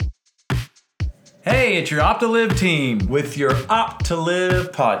Hey, it's your OPT2LIV team with your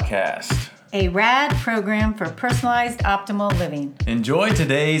OPT2LIV podcast. A rad program for personalized optimal living. Enjoy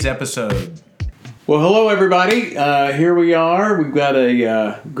today's episode. Well, hello everybody. Here we are. We've got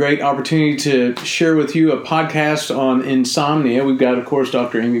a great opportunity to share with you a podcast on insomnia. We've got, of course,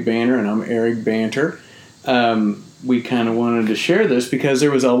 Dr. Amy Banter, and I'm Eric Banter. We kind of wanted to share this because there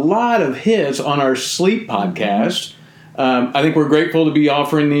was a lot of hits on our sleep podcast. I think we're grateful to be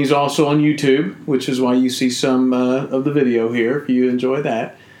offering these also on YouTube, which is why you see some of the video here, if you enjoy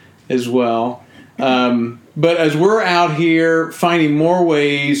that as well. But as we're out here finding more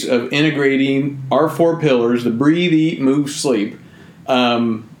ways of integrating our four pillars, the breathe, eat, move, sleep,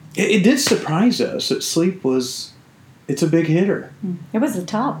 it did surprise us that sleep it's a big hitter. It was the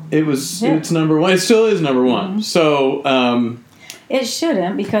top. It's number one. It still is number one. Mm-hmm. So it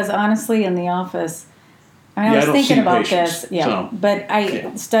shouldn't, because honestly in the office, I was thinking about patients,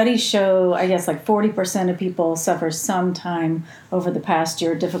 this, studies show, I guess, like 40% of people suffer sometime over the past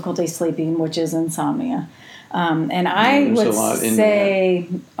year difficulty sleeping, which is insomnia. And I would say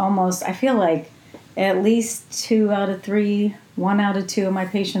almost, I feel like at least 2 out of 3, 1 out of 2 of my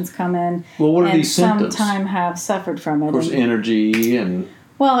patients come in and sometime have suffered from it. Of course, energy and...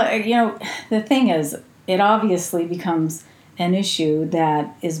 Well, the thing is, it obviously becomes an issue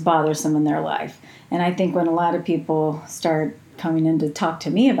that is bothersome in their life. And I think when a lot of people start coming in to talk to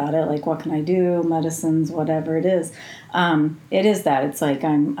me about it, like, what can I do, medicines, whatever it is that. It's like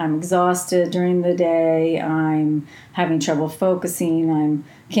I'm exhausted during the day, I'm having trouble focusing, I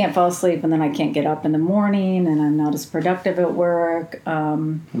can't fall asleep, and then I can't get up in the morning, and I'm not as productive at work.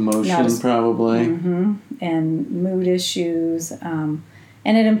 Emotion, probably. Mm-hmm, and mood issues. And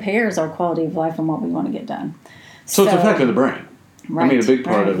it impairs our quality of life and what we want to get done. So it's affecting the brain. Right, I mean, a big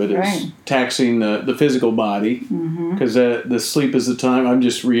part of it is taxing the physical body, because the sleep is the time. I'm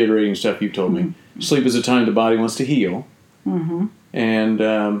just reiterating stuff you've told me. Sleep is the time the body wants to heal, and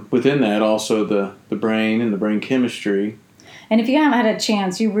within that also the brain and the brain chemistry. And if you haven't had a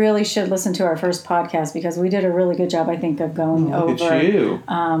chance, you really should listen to our first podcast, because we did a really good job, I think, of going over. Look at you.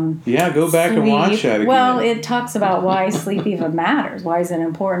 Go back and watch that again. Well, it talks about why sleep even matters. Why is it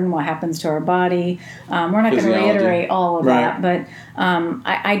important? What happens to our body? We're not going to reiterate all of that, but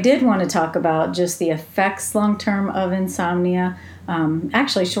I did want to talk about just the effects long-term of insomnia,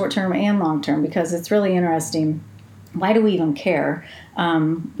 actually short-term and long-term, because it's really interesting. Why do we even care?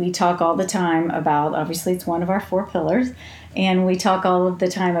 We talk all the time about, obviously it's one of our 4 pillars, and we talk all of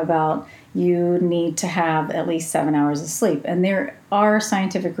the time about you need to have at least 7 hours of sleep. And there are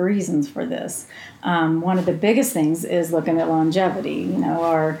scientific reasons for this. One of the biggest things is looking at longevity.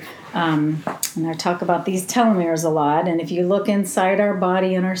 And I talk about these telomeres a lot. And if you look inside our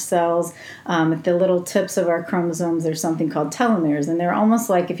body and our cells, at the little tips of our chromosomes, there's something called telomeres. And they're almost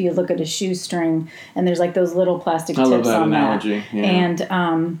like if you look at a shoestring and there's like those little plastic tips love that on analogy. that. Yeah.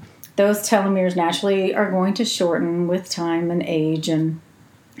 And those telomeres naturally are going to shorten with time and age. And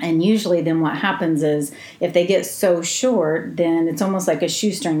usually then what happens is if they get so short, then it's almost like a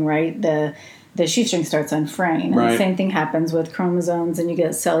shoestring, right? The shoestring starts unfurling. And the same thing happens with chromosomes, and you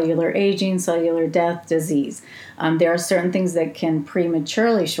get cellular aging, cellular death, disease. There are certain things that can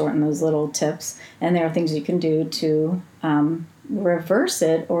prematurely shorten those little tips, and there are things you can do to reverse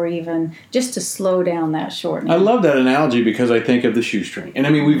it, or even just to slow down that shortening. I love that analogy because I think of the shoestring. And I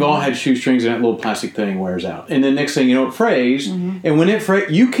mean, we've all had shoestrings, and that little plastic thing wears out. And then next thing you know, it frays. And when it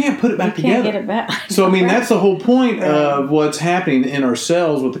frays, you can't put it back together. You can't get it back. So, I mean, that's the whole point of what's happening in our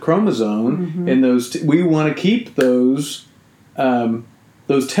cells with the chromosome. And we want to keep those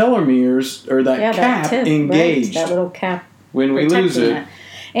telomeres, or that cap, engaged. That little cap. When we lose it.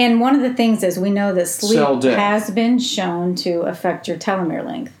 And one of the things is we know that sleep has been shown to affect your telomere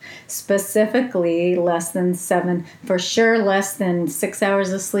length. Specifically, less than 6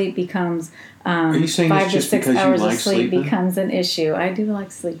 hours of sleep becomes... Are you saying 5 to 6 hours of sleep sleeping? becomes an issue. I do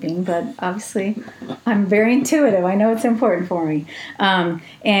like sleeping, but obviously I'm very intuitive. I know it's important for me.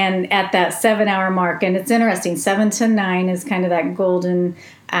 And at that 7-hour mark, and it's interesting, 7 to 9 is kind of that golden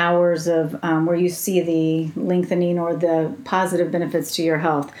hours of where you see the lengthening or the positive benefits to your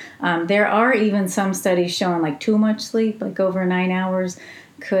health. There are even some studies showing like too much sleep, like over 9 hours,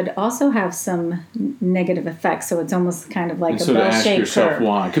 could also have some negative effects. So it's almost kind of like a bell-shaped curve. So to ask yourself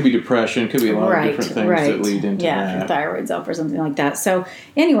why. It could be depression. It could be a lot of different things that lead into that. Yeah, your thyroid's off or something like that. So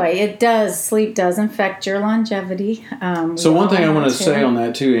anyway, sleep does affect your longevity. So one thing I want to say on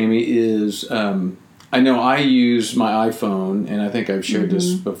that too, Amy, is I know I use my iPhone, and I think I've shared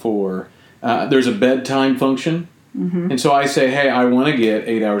this before. There's a bedtime function. And so I say, hey, I want to get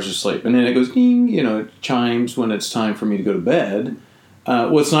 8 hours of sleep. And then it goes, ding, it chimes when it's time for me to go to bed.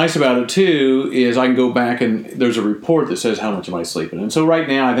 what's nice about it too is I can go back and there's a report that says how much am I sleeping. And so right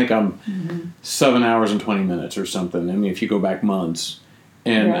now I think I'm 7 hours and 20 minutes or something. I mean, if you go back months,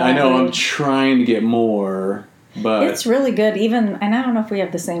 and I know I'm trying to get more, but it's really good. Even, and I don't know if we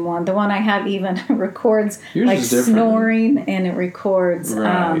have the same one. The one I have even records like snoring, and it records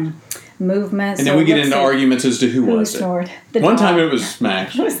movement. And then we get into arguments as to who was snored. It. One time it was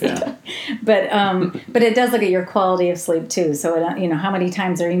Max. But it does look at your quality of sleep too. So it, how many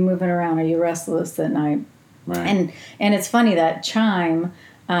times are you moving around? Are you restless at night? Right. And it's funny that chime.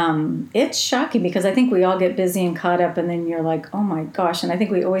 It's shocking because I think we all get busy and caught up, and then you're like, oh my gosh. And I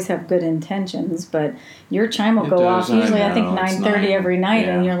think we always have good intentions, but your chime will go off usually, I think 9:30 every night,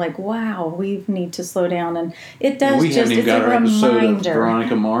 and you're like, wow, we need to slow down. And it does we haven't even got our episode of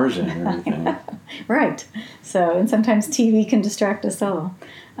Veronica Mars in or anything. Right. So, and sometimes TV can distract us all.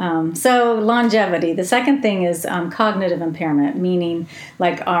 So longevity. The second thing is cognitive impairment, meaning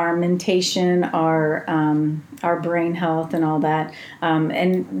like our mentation, our brain health, and all that.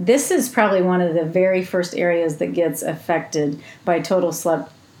 And this is probably one of the very first areas that gets affected by total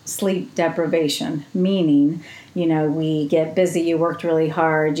sleep deprivation, meaning, we get busy, you worked really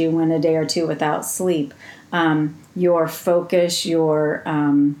hard, you went a day or two without sleep. Your focus, your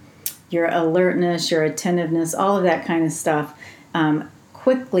alertness, your attentiveness, all of that kind of stuff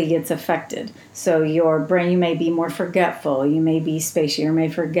quickly gets affected. So your brain, you may be more forgetful, you may be spacey, you may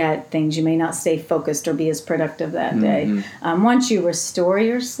forget things, you may not stay focused or be as productive that day. Once you restore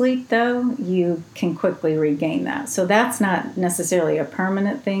your sleep, though, you can quickly regain that. So that's not necessarily a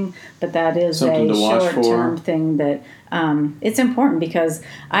permanent thing, but that is something a short-term thing that it's important, because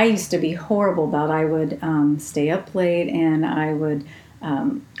I used to be horrible about I would stay up late and I would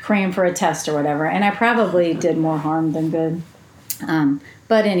cram for a test or whatever, and I probably did more harm than good.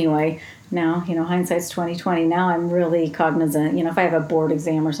 But anyway, now, hindsight's 2020. Now I'm really cognizant. If I have a board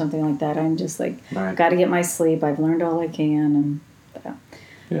exam or something like that, I'm just like, got to get my sleep. I've learned all I can.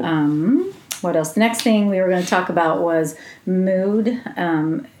 And what else? The next thing we were going to talk about was mood.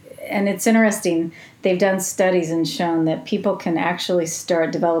 And it's interesting. They've done studies and shown that people can actually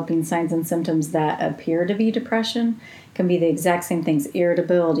start developing signs and symptoms that appear to be depression. Can be the exact same things: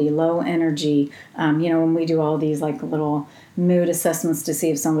 irritability, low energy. When we do all these like little mood assessments to see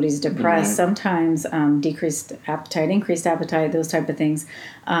if somebody's depressed, sometimes decreased appetite, increased appetite, those type of things,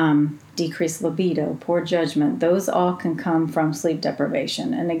 decreased libido, poor judgment. Those all can come from sleep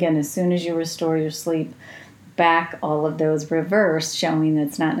deprivation. And again, as soon as you restore your sleep back, all of those reverse, showing that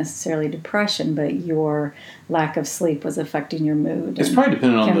it's not necessarily depression, but your lack of sleep was affecting your mood. It's probably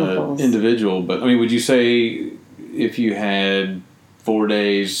dependent on the individual, but I mean, would you say if you had 4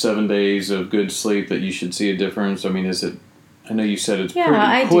 days, 7 days of good sleep that you should see a difference? I mean, is it, I know you said it's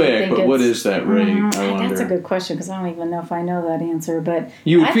pretty quick, but what is that rate? I wonder. That's a good question, because I don't even know if I know that answer, but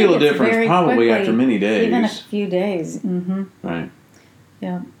you would feel a difference probably quickly, after many days. Even a few days. Right.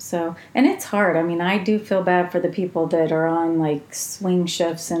 Yeah. So, and it's hard. I mean, I do feel bad for the people that are on like swing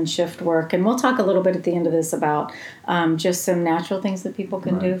shifts and shift work. And we'll talk a little bit at the end of this about just some natural things that people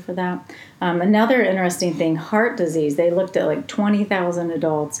can do for that. Another interesting thing, heart disease. They looked at like 20,000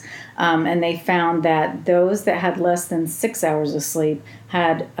 adults, and they found that those that had less than 6 hours of sleep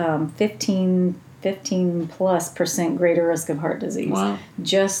had 15+ % greater risk of heart disease. Wow.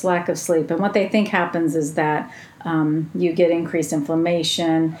 Just lack of sleep. And what they think happens is that you get increased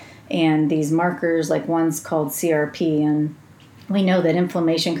inflammation and these markers, like one's called CRP, and we know that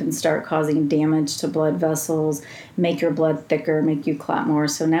inflammation can start causing damage to blood vessels, make your blood thicker, make you clot more.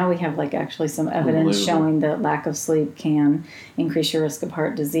 So now we have like actually some evidence showing that lack of sleep can increase your risk of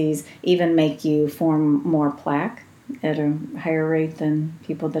heart disease, even make you form more plaque at a higher rate than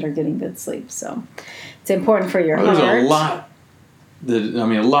people that are getting good sleep. So it's important for your heart. There's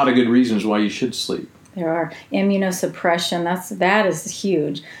a lot of good reasons why you should sleep. There are. Immunosuppression, that is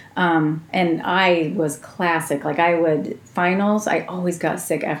huge. And I was classic. Like finals, I always got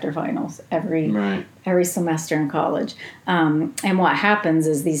sick after finals every semester in college. And what happens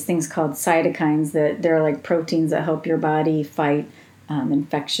is these things called cytokines, that they're like proteins that help your body fight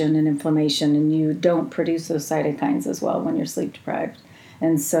infection and inflammation, and you don't produce those cytokines as well when you're sleep deprived.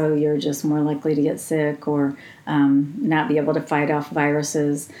 And so you're just more likely to get sick or not be able to fight off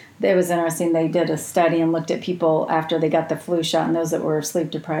viruses. It was interesting. They did a study and looked at people after they got the flu shot, and those that were sleep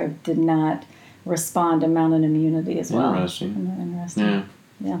deprived did not respond to mounted immunity as well. Interesting.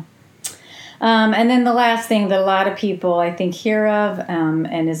 Yeah. And then the last thing that a lot of people, I think, hear of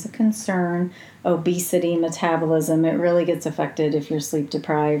and is a concern, obesity, metabolism. It really gets affected if you're sleep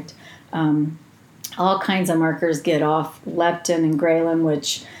deprived. All kinds of markers get off, leptin and ghrelin,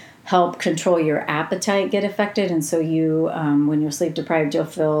 which help control your appetite get affected. And so you, when you're sleep deprived, you'll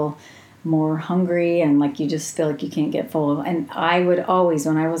feel more hungry and like you just feel like you can't get full. And I would always,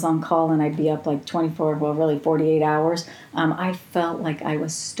 when I was on call and I'd be up like 48 hours, I felt like I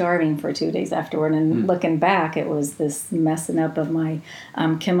was starving for 2 days afterward. And looking back, it was this messing up of my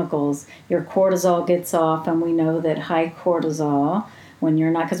chemicals. Your cortisol gets off, and we know that high cortisol, when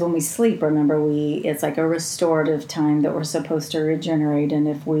you're not, because when we sleep, remember, it's like a restorative time that we're supposed to regenerate. And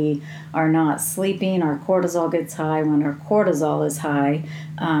if we are not sleeping, our cortisol gets high. When our cortisol is high,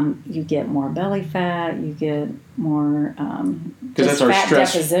 you get more belly fat, you get more because that's our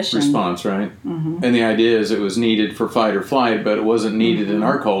stress deposition. Response, right? Mm-hmm. And the idea is it was needed for fight or flight, but it wasn't needed in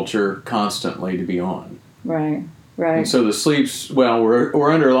our culture constantly to be on. Right. Right. And so the sleeps,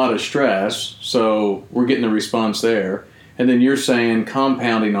 we're under a lot of stress, so we're getting the response there. And then you're saying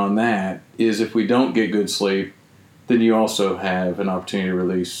compounding on that is if we don't get good sleep, then you also have an opportunity to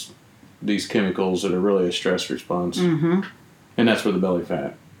release these chemicals that are really a stress response. Mm-hmm. And that's where the belly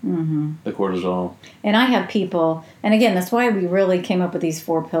fat, the cortisol. And I have people, and again, that's why we really came up with these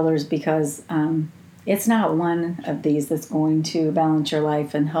 4 pillars, because it's not one of these that's going to balance your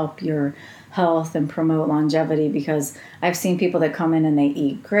life and help your health and promote longevity, because I've seen people that come in and they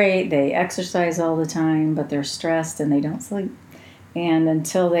eat great, they exercise all the time, but they're stressed and they don't sleep. And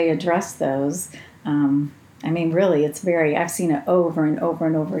until they address those, really, I've seen it over and over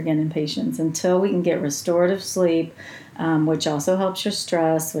and over again in patients. Until we can get restorative sleep, which also helps your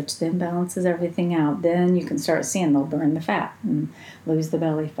stress, which then balances everything out, then you can start seeing they'll burn the fat and lose the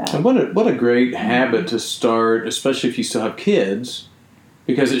belly fat. And what a great habit to start, especially if you still have kids,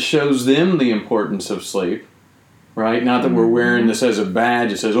 because it shows them the importance of sleep, right? Not that we're wearing this as a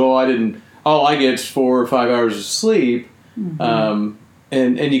badge. It says, all I get is 4 or 5 hours of sleep. And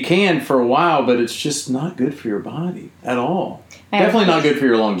you can for a while, but it's just not good for your body at all. Definitely not good for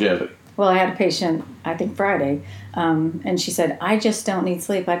your longevity. Well, I had a patient, I think Friday, and she said, I just don't need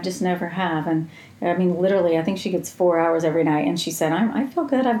sleep. I just never have. And literally, I think she gets 4 hours every night. And she said, I feel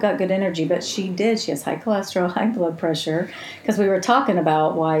good. I've got good energy. But she has high cholesterol, high blood pressure, because we were talking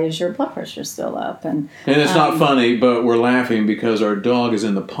about why is your blood pressure still up? And it's not funny, but we're laughing because our dog is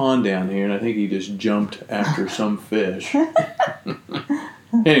in the pond down here, and I think he just jumped after some fish.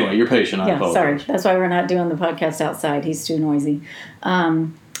 Anyway, your patient, I apologize. Sorry. That's why we're not doing the podcast outside. He's too noisy.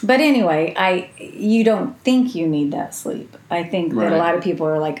 But anyway, you don't think you need that sleep. I think that a lot of people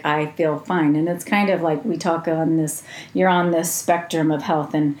are like, I feel fine. And it's kind of like we talk on this, you're on this spectrum of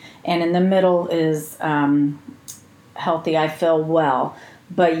health. And in the middle is healthy, I feel well.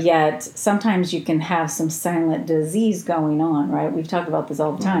 But yet, sometimes you can have some silent disease going on, right? We've talked about this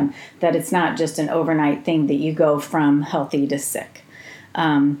all the time, that it's not just an overnight thing that you go from healthy to sick.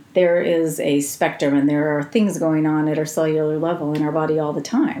 There is a spectrum, and there are things going on at our cellular level in our body all the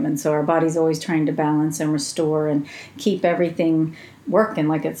time. And so our body's always trying to balance and restore and keep everything working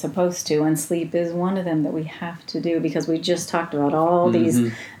like it's supposed to. And sleep is one of them that we have to do, because we just talked about all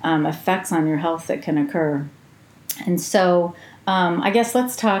these effects on your health that can occur. And so I guess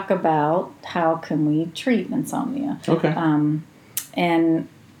let's talk about how can we treat insomnia. Okay. And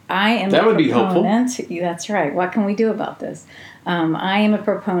I am that would be helpful. That's right. What can we do about this? I am a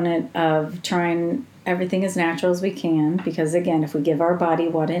proponent of trying everything as natural as we can, because, again, if we give our body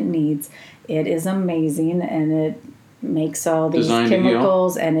what it needs, it is amazing, and it makes all these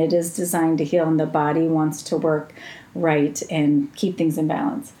chemicals, and it is designed to heal, and the body wants to work right and keep things in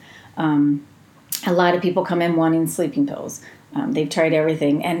balance. A lot of people come in wanting sleeping pills. They've tried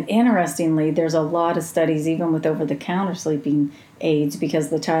everything. And interestingly, there's a lot of studies, even with over-the-counter sleeping aids, because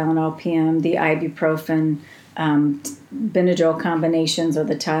the Tylenol PM, the ibuprofen, Benadryl combinations, or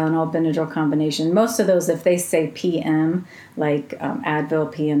the Tylenol Benadryl combination, most of those, if they say PM, like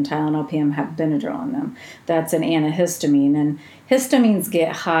Advil PM, Tylenol PM, have Benadryl in them. That's an antihistamine. And histamines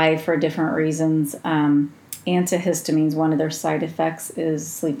get high for different reasons. Antihistamines, one of their side effects is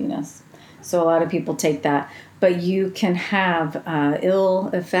sleepiness. So a lot of people take that. But you can have ill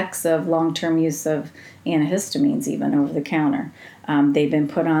effects of long-term use of antihistamines, even over the counter. They've been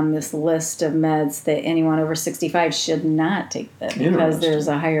put on this list of meds that anyone over 65 should not take them, because there's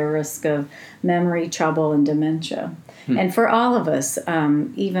a higher risk of memory trouble and dementia. And for all of us,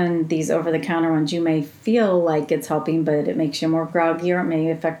 even these over-the-counter ones, you may feel like it's helping, but it makes you more groggy, or it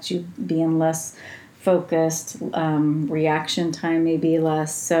may affect you being less focused. Reaction time may be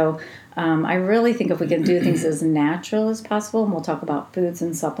less. So I really think if we can do things as natural as possible, and we'll talk about foods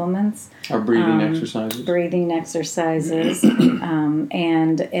and supplements. Our breathing exercises. Breathing exercises.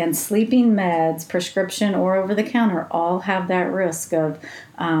 And sleeping meds, prescription or over-the-counter, all have that risk of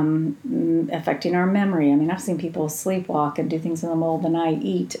affecting our memory. I mean, I've seen people sleepwalk and do things in the middle of the night,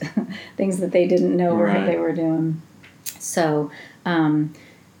 eat things that they didn't know what they were doing. So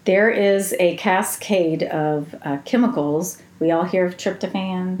there is a cascade of chemicals. We all hear of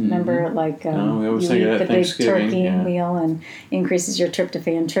tryptophan. Remember, like we always you think eat the big turkey meal and increases your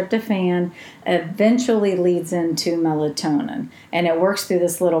tryptophan. Tryptophan eventually leads into melatonin, and it works through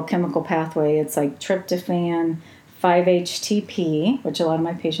this little chemical pathway. It's like tryptophan, 5-HTP, which a lot of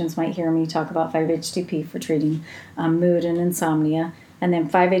my patients might hear me talk about 5-HTP for treating mood and insomnia, and then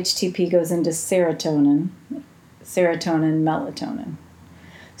 5-HTP goes into serotonin, melatonin.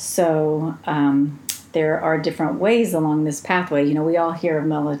 So there are different ways along this pathway. You know, we all hear of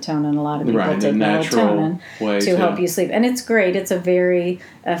melatonin. A lot of people take melatonin to help you sleep. And it's great. It's a very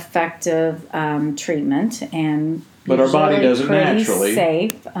effective treatment. But our body does it naturally.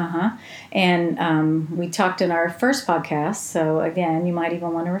 Safe. And we talked in our first podcast. So again, you might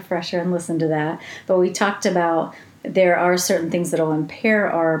even want a refresher and listen to that. But we talked about there are certain things that will impair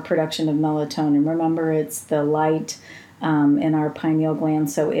our production of melatonin. Remember, it's the light in our pineal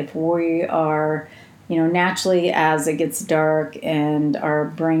gland. So if we are, naturally as it gets dark and our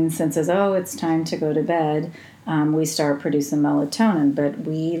brain senses, it's time to go to bed, we start producing melatonin. But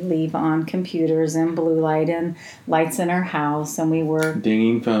we leave on computers and blue light and lights in our house, and we work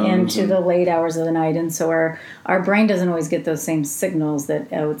dinging phones into the late hours of the night. And so our brain doesn't always get those same signals that,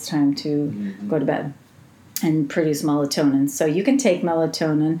 it's time to go to bed and produce melatonin. So you can take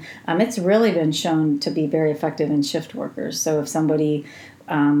melatonin. It's really been shown to be very effective in shift workers. So if somebody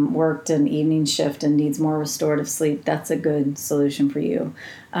worked an evening shift and needs more restorative sleep, that's a good solution for you.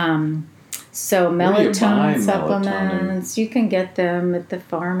 So melatonin supplements, you can get them at the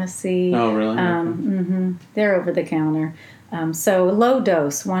pharmacy. Oh, really? They're over the counter. So low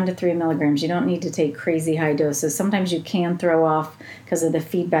dose, 1 to 3 milligrams. You don't need to take crazy high doses. Sometimes you can throw off, because of the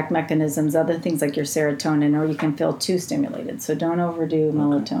feedback mechanisms, other things like your serotonin, or you can feel too stimulated. So don't overdo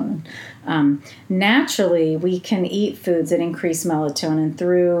melatonin. Naturally, we can eat foods that increase melatonin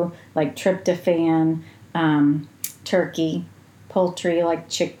through like tryptophan, turkey, poultry like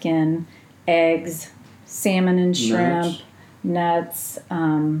chicken, eggs, salmon and shrimp, nuts,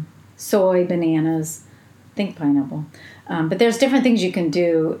 soy, bananas, think pineapple. But there's different things you can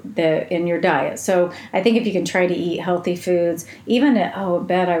do in your diet. So I think if you can try to eat healthy foods, even at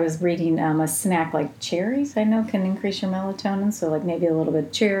bed, I was reading a snack like cherries, I know can increase your melatonin. So like maybe a little bit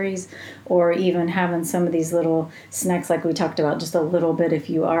of cherries, or even having some of these little snacks like we talked about, just a little bit if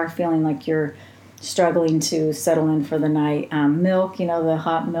you are feeling like you're struggling to settle in for the night. Milk, the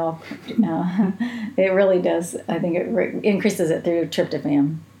hot milk, it really does. I think it increases it through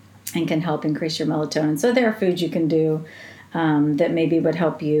tryptophan and can help increase your melatonin. So there are foods you can do that maybe would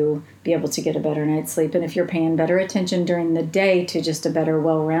help you be able to get a better night's sleep. And if you're paying better attention during the day to just a better,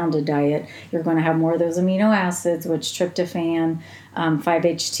 well-rounded diet, you're going to have more of those amino acids, which tryptophan,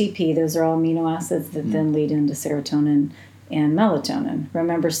 5-HTP, those are all amino acids that then lead into serotonin and melatonin.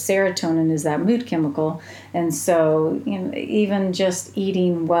 Remember, serotonin is that mood chemical, and so even just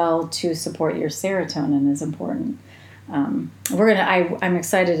eating well to support your serotonin is important. I'm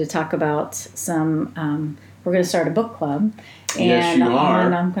excited to talk about some. We're going to start a book club. Yes, you are.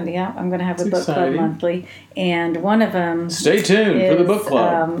 And I'm going to have a book club monthly, and one of them. Stay tuned for the book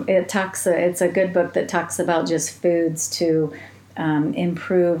club. It's a good book that talks about just foods to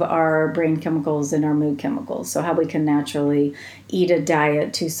improve our brain chemicals and our mood chemicals. So how we can naturally eat a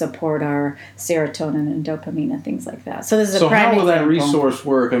diet to support our serotonin and dopamine and things like that. So this is a prime example. So how will that resource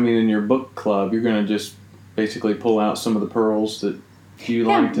work? I mean, in your book club, you're going to just basically pull out some of the pearls that you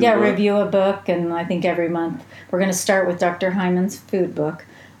liked in the book? Review a book, and I think every month we're going to start with Dr. Hyman's food book.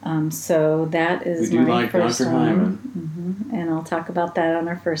 So that is my first Dr. one. Hyman. And I'll talk about that on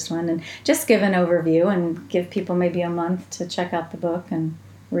our first one, and just give an overview and give people maybe a month to check out the book and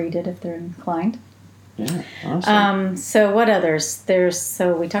read it if they're inclined. Yeah, awesome. So what others?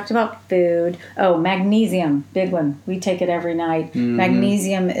 So we talked about food. Oh, magnesium, big one. We take it every night. Mm-hmm.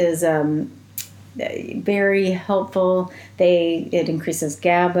 Magnesium is very helpful. It increases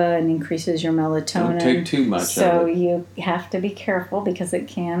GABA and increases your melatonin. Don't take too much so of it. You have to be careful because it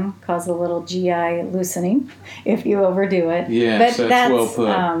can cause a little GI loosening if you overdo it. Yes, but that's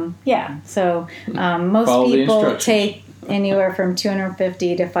well put. So most people take anywhere from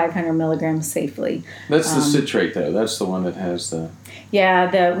 250 to 500 milligrams safely. That's the citrate, though. That's the one that has the...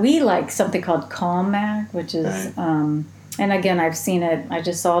 Yeah, we like something called Calm Mag, which is, and again, I've seen it. I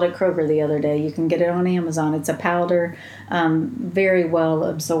just saw it at Kroger the other day. You can get it on Amazon. It's a powder, very well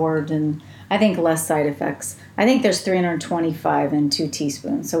absorbed, and I think less side effects. I think there's 325 in 2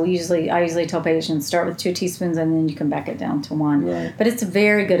 teaspoons. So I usually tell patients start with 2 teaspoons and then you can back it down to 1. Right. But it's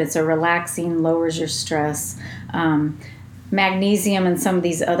very good. It's a relaxing, lowers your stress. Magnesium and some of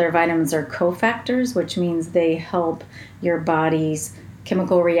these other vitamins are cofactors, which means they help your body's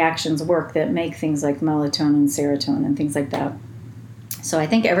chemical reactions work that make things like melatonin, serotonin, and things like that. So I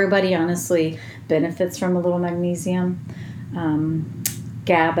think everybody honestly benefits from a little magnesium.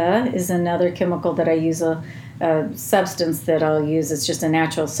 GABA is another chemical that I use, a substance that I'll use. It's just a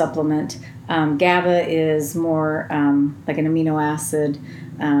natural supplement. GABA is more like an amino acid,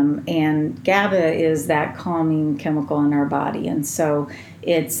 and GABA is that calming chemical in our body. And so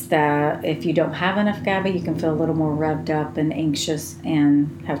it's that if you don't have enough GABA, you can feel a little more revved up and anxious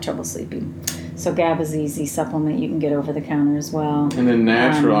and have trouble sleeping. So GABA is an easy supplement you can get over the counter as well. And then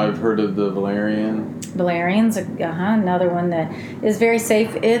natural, I've heard of the valerian. Valerian's another one that is very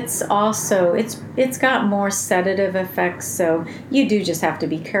safe. It's also it's got more sedative effects, so you do just have to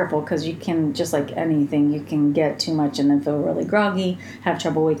be careful because you can, just like anything, you can get too much and then feel really groggy, have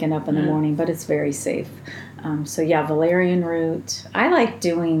trouble waking up in the morning, but it's very safe. So yeah, valerian root. I like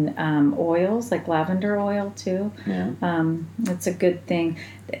doing oils, like lavender oil too. Yeah. It's a good thing.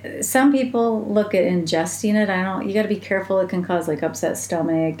 Some people look at ingesting it. You got to be careful. It can cause like upset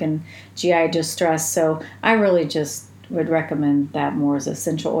stomach and GI distress. So I really just would recommend that more as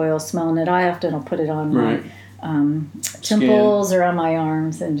essential oil. Smelling it, I often will put it on my temples or on my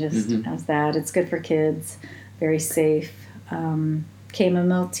arms and just as that. It's good for kids. Very safe.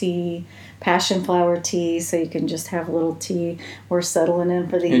 Chamomile tea, passion flower tea, so you can just have a little tea. We're settling in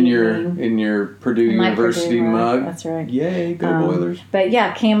for the evening. In your Purdue University mug. That's right. Yay, go Boilers. But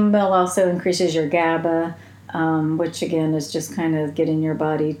yeah, chamomile also increases your GABA, which again is just kind of getting your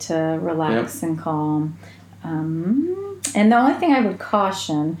body to relax and calm. And the only thing I would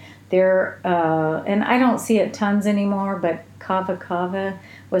caution there, and I don't see it tons anymore, but kava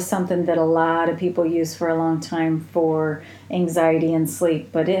was something that a lot of people use for a long time for anxiety and sleep,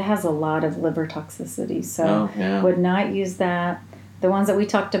 but it has a lot of liver toxicity, so would not use that. The ones that we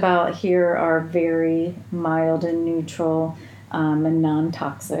talked about here are very mild and neutral and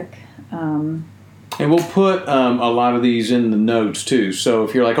non-toxic. And we'll put a lot of these in the notes too. So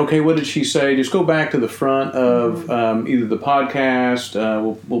if you're like, okay, what did she say? Just go back to the front of either the podcast.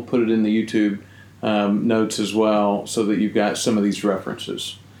 We'll put it in the YouTube notes as well, so that you've got some of these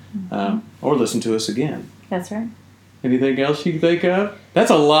references, or listen to us again. That's right. Anything else you can think of? That's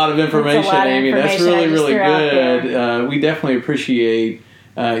a lot of information, Amy. That's really, really good. We definitely appreciate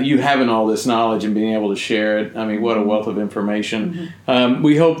you having all this knowledge and being able to share it. I mean, what a wealth of information.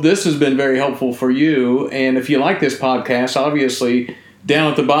 We hope this has been very helpful for you. And if you like this podcast, obviously, down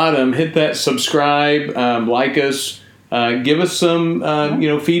at the bottom, hit that subscribe, like us, give us some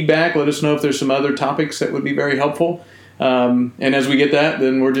feedback. Let us know if there's some other topics that would be very helpful. And as we get that,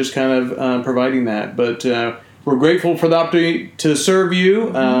 then we're just kind of providing that. But we're grateful for the opportunity to serve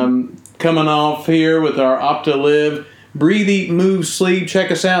you. Coming off here with our OPT2LIV Breathe, Eat, Move, Sleep.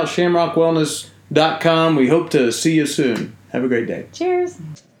 Check us out, shamrockwellness.com. We hope to see you soon. Have a great day. Cheers.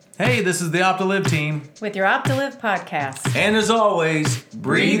 Hey, this is the OPT2LIV team. With your OPT2LIV podcast. And as always,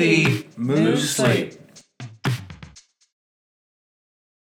 breathe, eat, move, sleep.